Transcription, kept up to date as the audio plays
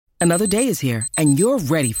Another day is here, and you're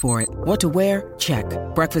ready for it. What to wear? Check.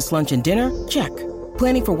 Breakfast, lunch, and dinner? Check.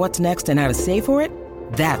 Planning for what's next and how to save for it?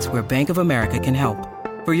 That's where Bank of America can help.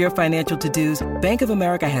 For your financial to-dos, Bank of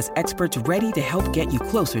America has experts ready to help get you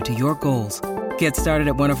closer to your goals. Get started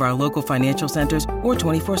at one of our local financial centers or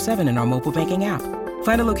 24/7 in our mobile banking app.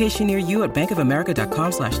 Find a location near you at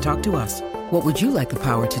bankofamerica.com/talktous. What would you like the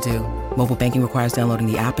power to do? Mobile banking requires downloading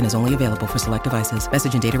the app and is only available for select devices.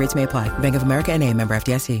 Message and data rates may apply. Bank of America N.A., member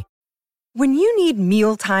FDIC. When you need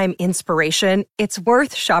mealtime inspiration, it's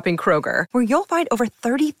worth shopping Kroger, where you'll find over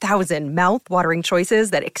 30,000 mouth-watering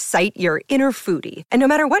choices that excite your inner foodie. And no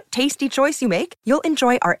matter what tasty choice you make, you'll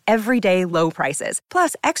enjoy our everyday low prices,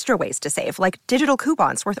 plus extra ways to save, like digital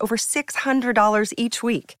coupons worth over $600 each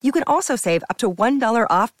week. You can also save up to $1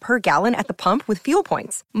 off per gallon at the pump with fuel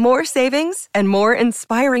points. More savings and more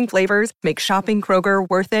inspiring flavors make shopping Kroger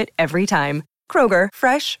worth it every time. Kroger,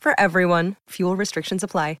 fresh for everyone. Fuel restrictions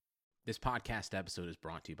apply. This podcast episode is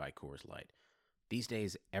brought to you by Coors Light. These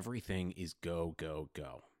days, everything is go, go,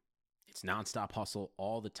 go. It's nonstop hustle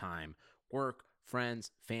all the time. Work, friends,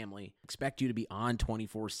 family, expect you to be on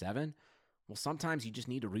 24/7. Well, sometimes you just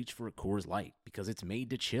need to reach for a Coors Light because it's made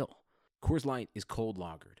to chill. Coors Light is cold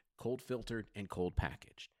lagered, cold filtered, and cold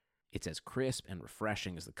packaged. It's as crisp and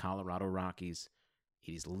refreshing as the Colorado Rockies.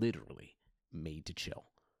 It is literally made to chill.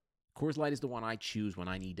 Coors Light is the one I choose when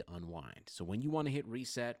I need to unwind. So when you want to hit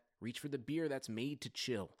reset, reach for the beer that's made to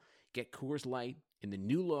chill. Get Coors Light in the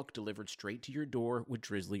new look delivered straight to your door with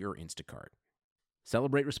Drizzly or Instacart.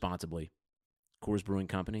 Celebrate responsibly. Coors Brewing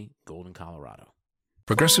Company, Golden, Colorado.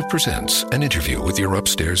 Progressive presents an interview with your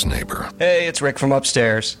upstairs neighbor. Hey, it's Rick from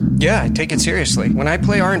upstairs. Yeah, I take it seriously. When I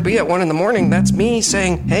play R&B at 1 a.m, that's me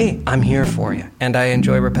saying, hey, I'm here for you. And I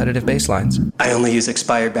enjoy repetitive bass lines. I only use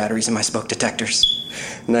expired batteries in my smoke detectors.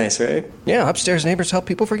 Nice, right? Yeah, upstairs neighbors help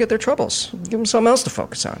people forget their troubles. Give them something else to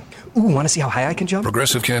focus on. Ooh, want to see how high I can jump?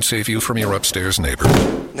 Progressive can't save you from your upstairs neighbor.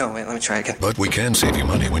 No, wait, let me try again. But we can save you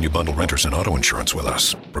money when you bundle renters and auto insurance with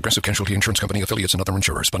us. Progressive Casualty Insurance Company, affiliates, and other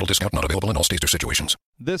insurers. Bundle discount not available in all states or situations.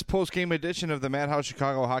 This post-game edition of the Madhouse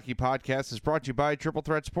Chicago Hockey Podcast is brought to you by Triple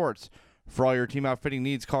Threat Sports. For all your team outfitting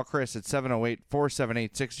needs, call Chris at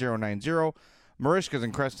 708-478-6090. Marishka's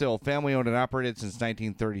in Crest Hill, family-owned and operated since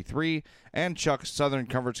 1933. And Chuck's Southern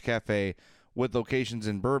Comforts Cafe with locations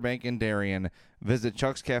in Burbank and Darien. Visit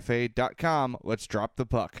chuckscafe.com. Let's drop the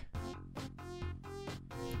puck.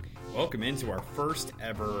 Welcome into our first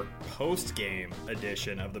ever post-game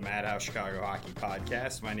edition of the Madhouse Chicago Hockey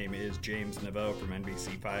Podcast. My name is James Naveau from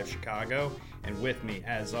NBC5 Chicago, and with me,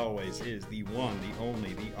 as always, is the one, the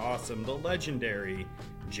only, the awesome, the legendary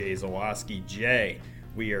Jay Zawoski. Jay,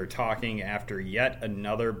 we are talking after yet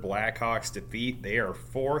another Blackhawks defeat. They are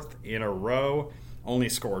fourth in a row. Only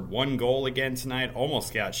scored one goal again tonight.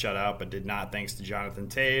 Almost got shut out, but did not, thanks to Jonathan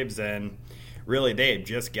Toews. And really, they've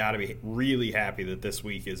just got to be really happy that this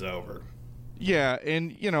week is over. Yeah,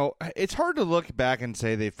 and, you know, it's hard to look back and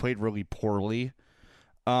say they've played really poorly,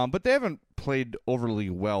 but they haven't played overly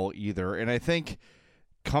well either. And I think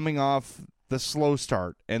coming off the slow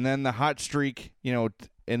start and then the hot streak, you know,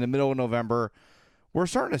 in the middle of November, we're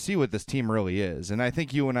starting to see what this team really is. And I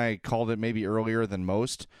think you and I called it maybe earlier than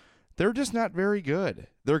most. They're just not very good.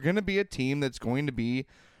 They're going to be a team that's going to be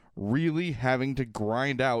really having to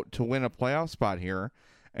grind out to win a playoff spot here.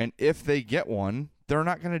 And if they get one, they're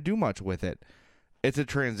not going to do much with it. It's a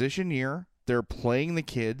transition year. They're playing the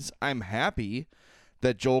kids. I'm happy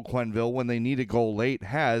that Joel Quenneville, when they need a goal late,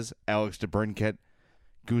 has Alex DeBrincat,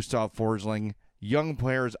 Gustav Forsling, young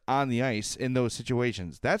players on the ice in those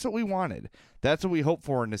situations. That's what we wanted. That's what we hoped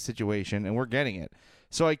for in this situation, and we're getting it.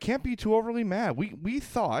 So I can't be too overly mad. We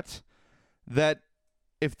thought that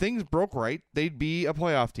if things broke right, they'd be a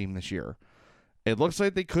playoff team this year. It looks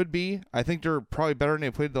like they could be. I think they're probably better than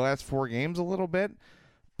they played the last 4 games a little bit.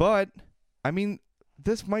 But, I mean,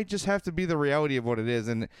 this might just have to be the reality of what it is.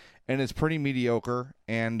 And it's pretty mediocre.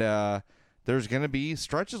 And there's going to be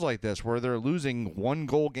stretches like this where they're losing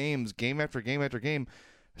 1-goal games game after game after game.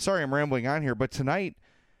 Sorry, I'm rambling on here. But tonight,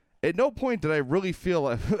 at no point did I really feel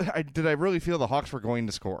the Hawks were going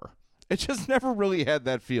to score. It just never really had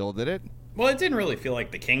that feel, did it? Well, it didn't really feel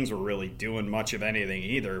like the Kings were really doing much of anything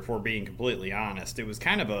either, if we're being completely honest. It was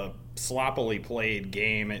kind of a sloppily played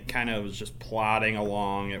game. It kind of was just plodding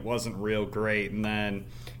along. It wasn't real great. And then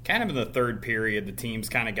kind of in the third period, the teams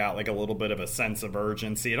kind of got like a little bit of a sense of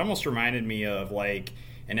urgency. It almost reminded me of like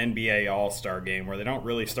an NBA All-Star game where they don't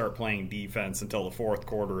really start playing defense until the fourth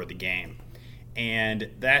quarter of the game. And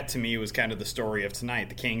that, to me, was kind of the story of tonight.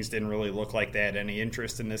 The Kings didn't really look like they had any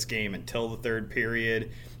interest in this game until the third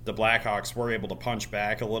period. The Blackhawks were able to punch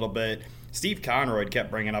back a little bit. Steve Conroy kept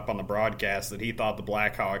bringing up on the broadcast that he thought the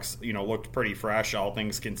Blackhawks, looked pretty fresh, all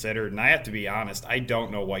things considered. And I have to be honest, I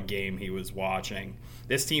don't know what game he was watching.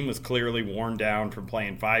 This team was clearly worn down from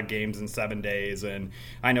playing 5 games in 7 days. And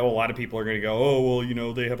I know a lot of people are going to go, oh,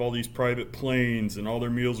 well, they have all these private planes and all their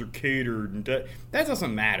meals are catered. And that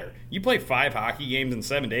doesn't matter. You play 5 hockey games in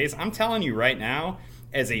 7 days. I'm telling you right now,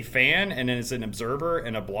 as a fan and as an observer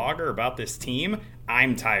and a blogger about this team,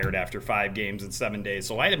 I'm tired after 5 games in 7 days.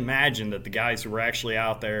 So I'd imagine that the guys who are actually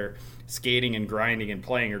out there skating and grinding and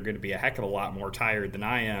playing are going to be a heck of a lot more tired than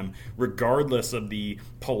I am, regardless of the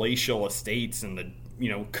palatial estates and the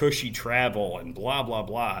cushy travel and blah, blah,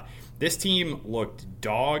 blah. This team looked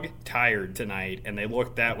dog tired tonight, and they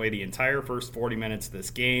looked that way the entire first 40 minutes of this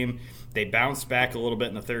game. They bounced back a little bit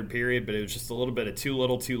in the third period, but it was just a little bit of too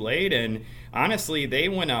little too late. And honestly, they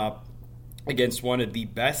went up against one of the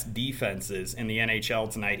best defenses in the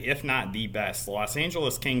NHL tonight, if not the best. The Los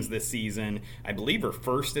Angeles Kings this season, I believe, are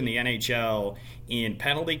first in the NHL in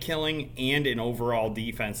penalty killing and in overall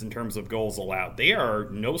defense in terms of goals allowed. They are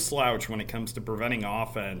no slouch when it comes to preventing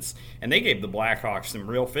offense, and they gave the Blackhawks some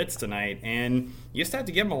real fits tonight. And you just have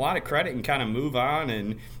to give them a lot of credit and kind of move on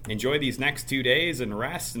and enjoy these next 2 days and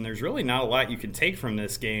rest. And there's really not a lot you can take from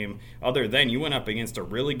this game other than you went up against a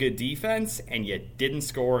really good defense and you didn't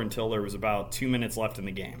score until there was about 2 minutes left in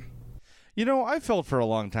the game. I felt for a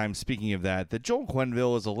long time, speaking of that Joel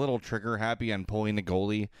Quenneville is a little trigger happy on pulling the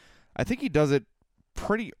goalie. I think he does it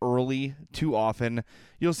pretty early, too often.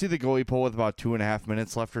 You'll see the goalie pull with about 2.5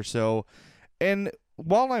 minutes left or so. And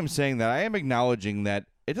while I'm saying that, I am acknowledging that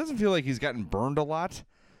it doesn't feel like he's gotten burned a lot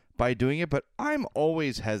by doing it, but I'm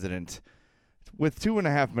always hesitant with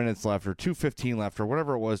 2.5 minutes left or 2:15 left or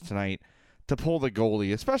whatever it was tonight to pull the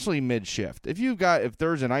goalie, especially mid-shift. If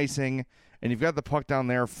there's an icing and you've got the puck down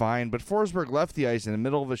there, fine. But Forsberg left the ice in the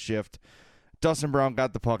middle of a shift. Dustin Brown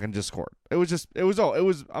got the puck and just scored. It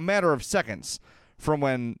was a matter of seconds from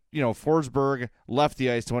when, Forsberg left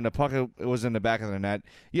the ice to when the puck was in the back of the net.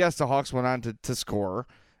 Yes, the Hawks went on to score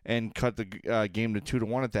and cut the game to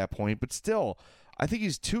 2-1 at that point. But still, I think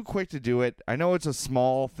he's too quick to do it. I know it's a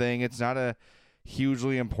small thing. It's not a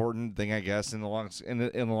hugely important thing, I guess, in the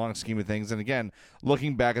long scheme of things. And again,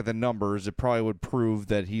 looking back at the numbers, it probably would prove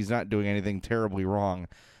that he's not doing anything terribly wrong.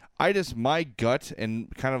 My gut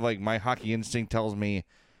and kind of like my hockey instinct tells me,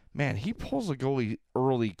 man, he pulls the goalie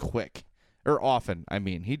early quick. Or often,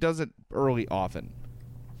 he does it early often.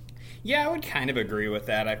 Yeah, I would kind of agree with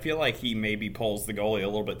that. I feel like he maybe pulls the goalie a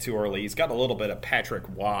little bit too early. He's got a little bit of Patrick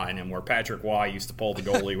Waugh in him, where Patrick Waugh used to pull the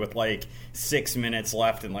goalie with 6 minutes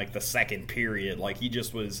left in the second period. He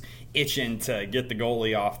just was itching to get the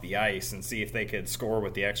goalie off the ice and see if they could score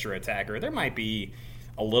with the extra attacker. There might be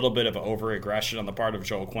a little bit of over-aggression on the part of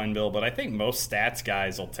Joel Quenneville, but I think most stats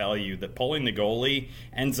guys will tell you that pulling the goalie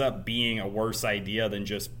ends up being a worse idea than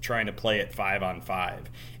just trying to play it 5-on-5.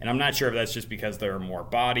 And I'm not sure if that's just because there are more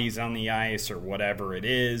bodies on the ice or whatever it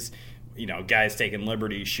is. Guys taking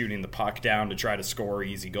liberties, shooting the puck down to try to score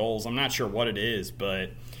easy goals. I'm not sure what it is,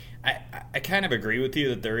 but I kind of agree with you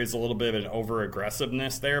that there is a little bit of an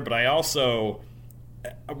over-aggressiveness there, but I also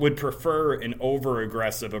would prefer an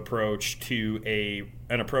over-aggressive approach to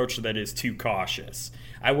an approach that is too cautious.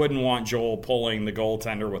 I wouldn't want Joel pulling the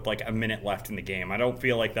goaltender with a minute left in the game. I don't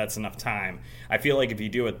feel like that's enough time. I feel like if you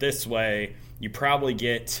do it this way, you probably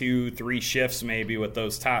get 2-3 shifts maybe with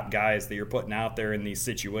those top guys that you're putting out there in these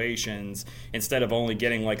situations, instead of only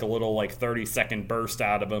getting a little 30-second burst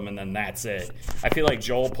out of them and then that's it. I feel like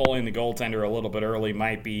Joel pulling the goaltender a little bit early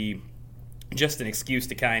might be just an excuse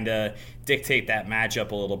to kind of dictate that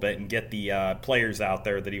matchup a little bit and get the players out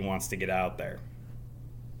there that he wants to get out there.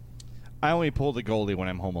 I only pull the goalie when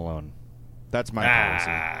I'm home alone. That's my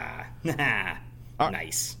policy.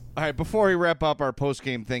 Nice. All right, before we wrap up our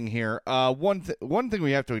post-game thing here, one thing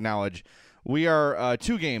we have to acknowledge, we are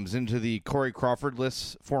 2 games into the Corey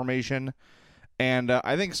Crawford-less formation, and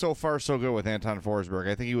I think so far so good with Anton Forsberg.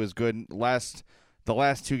 I think he was good the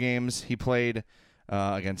last 2 games he played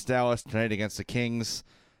against Dallas, tonight against the Kings.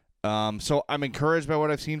 So I'm encouraged by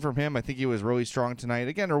what I've seen from him. I think he was really strong tonight.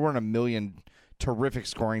 Again, there weren't a million terrific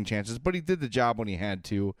scoring chances, but he did the job when he had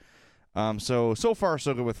to. So far,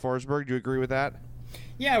 so good with Forsberg. Do you agree with that?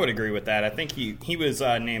 Yeah, I would agree with that. I think he was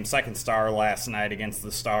named second star last night against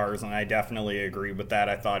the Stars, and I definitely agree with that.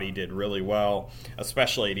 I thought he did really well,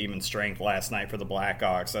 especially at even strength last night for the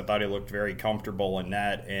Blackhawks. I thought he looked very comfortable in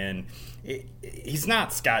net, and he's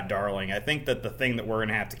not Scott Darling. I think that the thing that we're going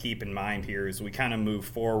to have to keep in mind here is we kind of move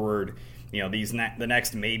forward, the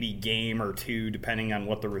next maybe game or 2, depending on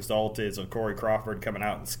what the result is of Corey Crawford coming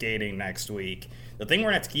out and skating next week. The thing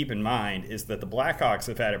we're going to have to keep in mind is that the Blackhawks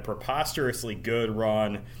have had a preposterously good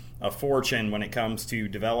run a fortune when it comes to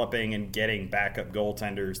developing and getting backup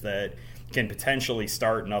goaltenders that can potentially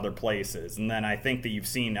start in other places. And then I think that you've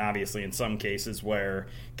seen, obviously, in some cases where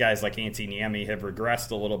guys like Antti Niemi have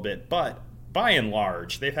regressed a little bit, but by and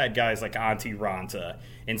large, they've had guys like Antti Ranta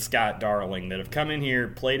and Scott Darling that have come in here,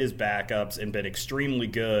 played as backups, and been extremely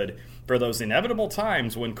good for those inevitable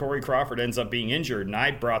times when Corey Crawford ends up being injured. And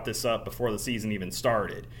I brought this up before the season even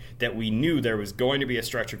started, that we knew there was going to be a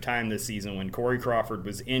stretch of time this season when Corey Crawford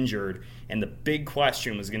was injured, and the big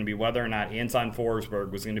question was going to be whether or not Anton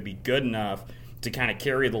Forsberg was going to be good enough to kind of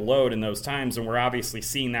carry the load in those times, and we're obviously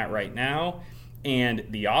seeing that right now. And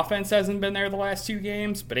the offense hasn't been there the last 2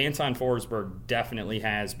 games, but Anton Forsberg definitely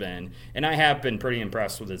has been. And I have been pretty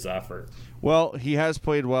impressed with his effort. Well, he has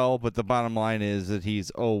played well, but the bottom line is that he's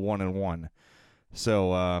 0-1-1.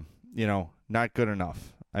 So, not good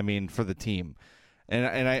enough. I mean, for the team.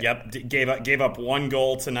 And I gave up 1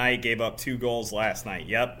 goal tonight, gave up 2 goals last night.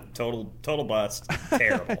 Yep, total bust.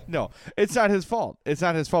 Terrible. No, it's not his fault. It's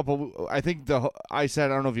not his fault. But I think I said,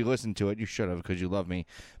 I don't know if you listened to it. You should have, because you love me.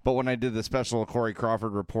 But when I did the special Corey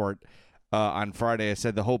Crawford report on Friday, I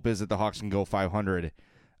said the hope is that the Hawks can go 500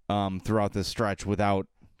 throughout this stretch without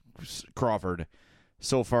Crawford.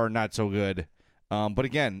 So far, not so good. But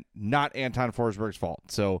again, not Anton Forsberg's fault.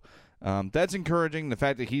 So that's encouraging, the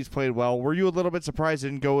fact that he's played well. Were you a little bit surprised he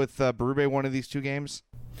didn't go with Berube one of these 2 games?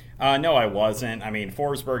 No, I wasn't. I mean,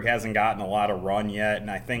 Forsberg hasn't gotten a lot of run yet, and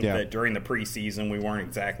I think that during the preseason we weren't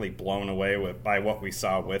exactly blown away by what we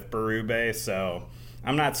saw with Berube, so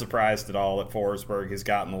I'm not surprised at all that Forsberg has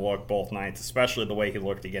gotten the look both nights, especially the way he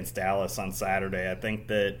looked against Dallas on Saturday. I think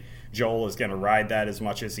that Joel is going to ride that as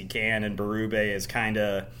much as he can, and Berube is kind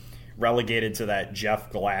of relegated to that Jeff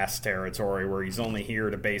Glass territory where he's only here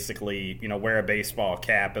to basically, wear a baseball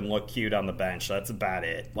cap and look cute on the bench. That's about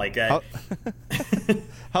it. Like that.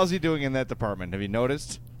 How's he doing in that department? Have you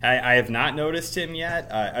noticed? I have not noticed him yet.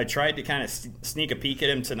 I tried to kind of sneak a peek at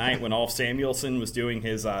him tonight when Ulf Samuelsson was doing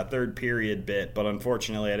his third period bit, but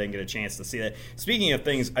unfortunately I didn't get a chance to see that. Speaking of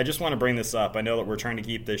things, I just want to bring this up. I know that we're trying to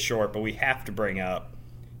keep this short, but we have to bring up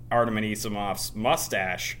Artem Anisimov's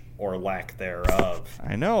mustache, or lack thereof.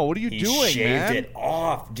 I know. What are you doing, man? He shaved it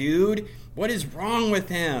off, dude. What is wrong with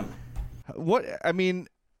him? What? I mean,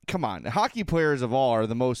 come on. Hockey players of all are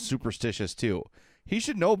the most superstitious, too. He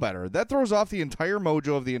should know better. That throws off the entire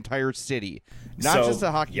mojo of the entire city, not just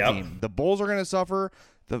the hockey team. The Bulls are going to suffer.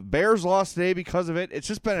 The Bears lost today because of it. It's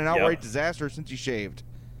just been an outright disaster since he shaved.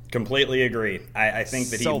 Completely agree. I think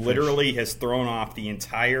that he literally has thrown off the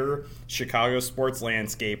entire Chicago sports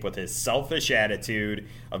landscape with his selfish attitude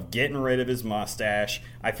of getting rid of his mustache.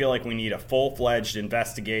 I feel like we need a full-fledged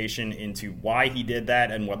investigation into why he did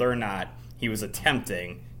that and whether or not he was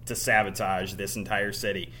attempting to sabotage this entire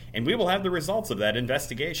city. And we will have the results of that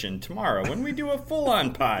investigation tomorrow when we do a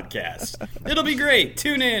full-on podcast. It'll be great.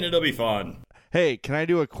 Tune in. It'll be fun. Hey, can I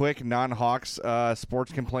do a quick non-Hawks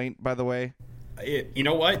sports complaint, by the way? You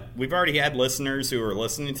know what? We've already had listeners who are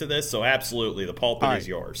listening to this, so absolutely, the pulpit is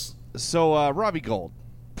yours. So, Robbie Gould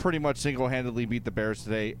pretty much single-handedly beat the Bears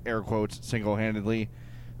today, air quotes, single-handedly.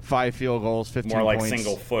 5 field goals, 15 More like points.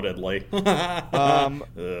 Single-footedly.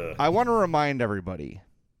 I want to remind everybody,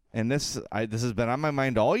 and this has been on my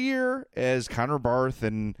mind all year as Connor Barth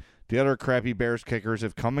and the other crappy Bears kickers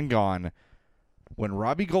have come and gone. When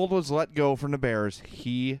Robbie Gould was let go from the Bears,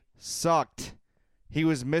 he sucked. He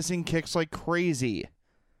was missing kicks like crazy.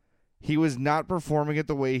 He was not performing it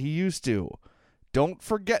the way he used to. Don't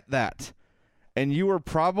forget that. And you were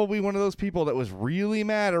probably one of those people that was really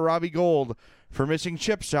mad at Robbie Gould for missing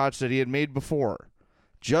chip shots that he had made before.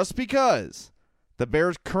 Just because the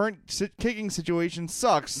Bears' current kicking situation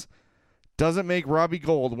sucks doesn't make Robbie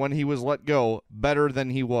Gould, when he was let go, better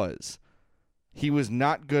than he was. He was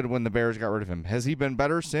not good when the Bears got rid of him. Has he been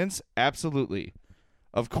better since? Absolutely.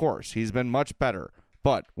 Of course, he's been much better.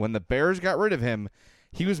 But when the Bears got rid of him,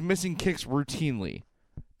 he was missing kicks routinely.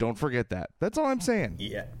 Don't forget that. That's all I'm saying.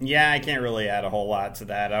 Yeah, I can't really add a whole lot to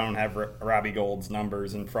that. I don't have Robbie Gould's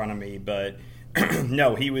numbers in front of me, but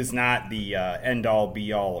no, he was not the end-all,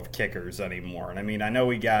 be-all of kickers anymore. And I mean, I know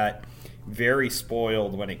we got very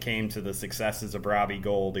spoiled when it came to the successes of Robbie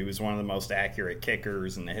Gould. He was one of the most accurate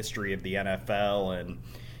kickers in the history of the NFL, and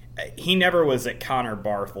he never was at Connor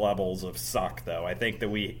Barth levels of suck, though. I think that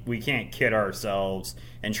we can't kid ourselves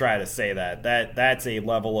and try to say that's a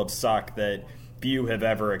level of suck that few have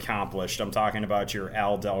ever accomplished. I'm talking about your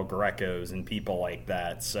Al Del Grecos and people like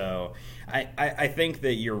that. So I think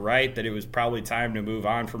that you're right that it was probably time to move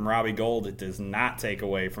on from Robbie Gould. It does not take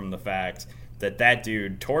away from the fact that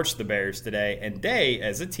dude torched the Bears today, and they,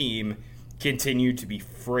 as a team, continue to be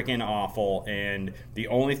freaking awful, and the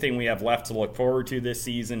only thing we have left to look forward to this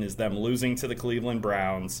season is them losing to the Cleveland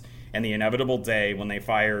Browns and the inevitable day when they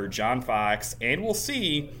fire John Fox, and we'll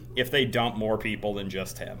see if they dump more people than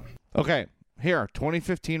just him. Okay, here,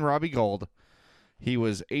 2015 Robbie Gould. He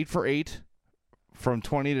was 8 for 8 from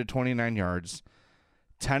 20 to 29 yards,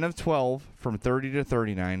 10 of 12 from 30 to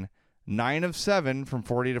 39, 9 of 7 from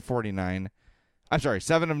 40 to 49. I'm sorry,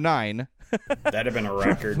 7 of 9. That'd have been a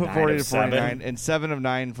record. From 40 to 49, 7. and 7 of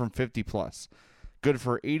 9 from 50 plus. Good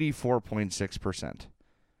for 84.6%.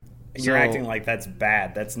 You're acting like that's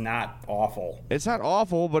bad. That's not awful. It's not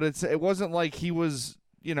awful, but it wasn't like he was,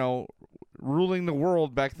 ruling the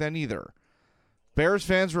world back then either. Bears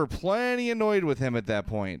fans were plenty annoyed with him at that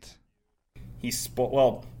point.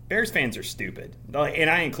 Bears fans are stupid, and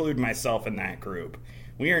I include myself in that group.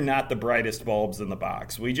 We are not the brightest bulbs in the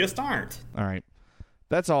box. We just aren't. All right.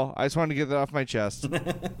 That's all. I just wanted to get that off my chest.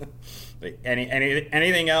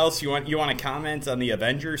 Anything else you want to comment on the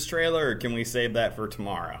Avengers trailer, or can we save that for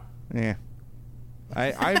tomorrow? Yeah.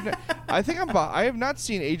 I think I have not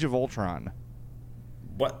seen Age of Ultron.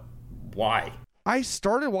 What? Why? I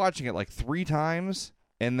started watching it like 3 times,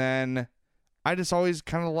 and then I just always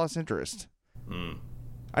kind of lost interest.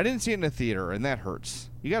 I didn't see it in the theater, and that hurts.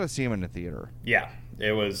 You got to see him in the theater. Yeah,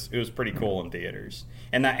 it was pretty cool in theaters,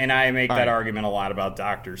 and I make that argument a lot about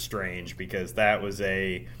Doctor Strange, because that was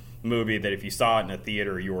a movie that if you saw it in a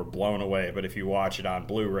theater, you were blown away, but if you watch it on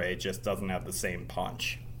Blu-ray, it just doesn't have the same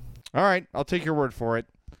punch. All right, I'll take your word for it.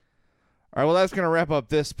 All right, well, that's going to wrap up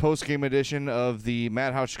this post-game edition of the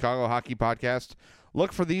Madhouse Chicago Hockey Podcast.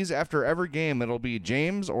 Look for these after every game. It'll be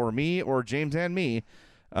James or me or James and me.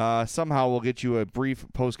 Somehow we'll get you a brief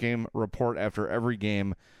post-game report after every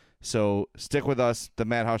game. So stick with us, the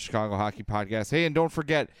Madhouse Chicago Hockey Podcast. Hey, and don't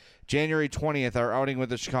forget, January 20th, our outing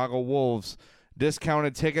with the Chicago Wolves.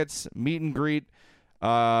 Discounted tickets, meet and greet,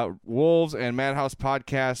 Wolves and Madhouse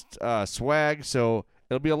Podcast swag. So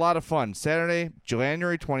it'll be a lot of fun. Saturday,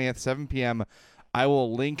 January 20th, 7 p.m. I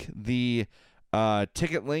will link the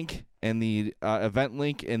ticket link and the event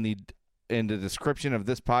link in the description of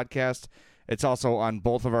this podcast. It's also on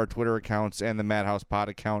both of our Twitter accounts and the Madhouse Pod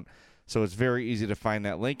account, so it's very easy to find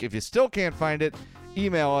that link. If you still can't find it,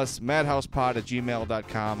 email us,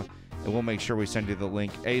 madhousepod@gmail.com, and we'll make sure we send you the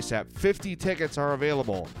link ASAP. 50 tickets are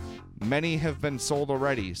available. Many have been sold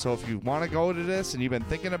already, so if you want to go to this and you've been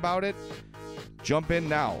thinking about it, jump in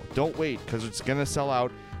now. Don't wait, because it's going to sell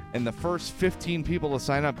out, and the first 15 people to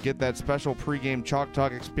sign up get that special pregame Chalk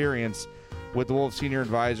Talk experience with the Wolves Senior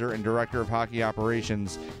Advisor and Director of Hockey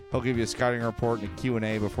Operations. He'll give you a scouting report and a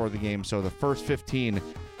Q&A before the game. So the first 15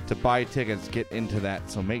 to buy tickets get into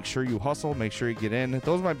that. So make sure you hustle. Make sure you get in.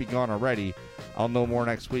 Those might be gone already. I'll know more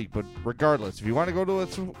next week. But regardless, if you want to go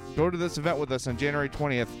to this event with us on January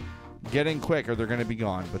 20th, get in quick or they're going to be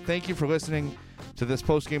gone. But thank you for listening to this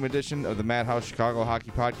post-game edition of the Madhouse Chicago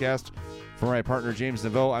Hockey Podcast. For my partner, James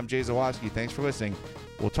Naveau, I'm Jay Zawoski. Thanks for listening.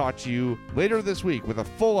 We'll talk to you later this week with a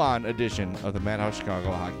full-on edition of the Madhouse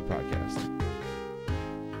Chicago Hockey Podcast.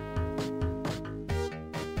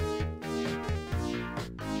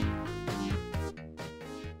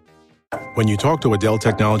 When you talk to a Dell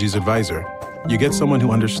Technologies advisor, you get someone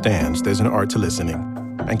who understands there's an art to listening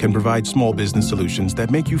and can provide small business solutions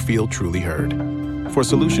that make you feel truly heard. For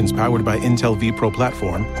solutions powered by Intel vPro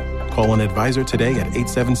platform, call an advisor today at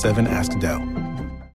 877-ASK-DELL.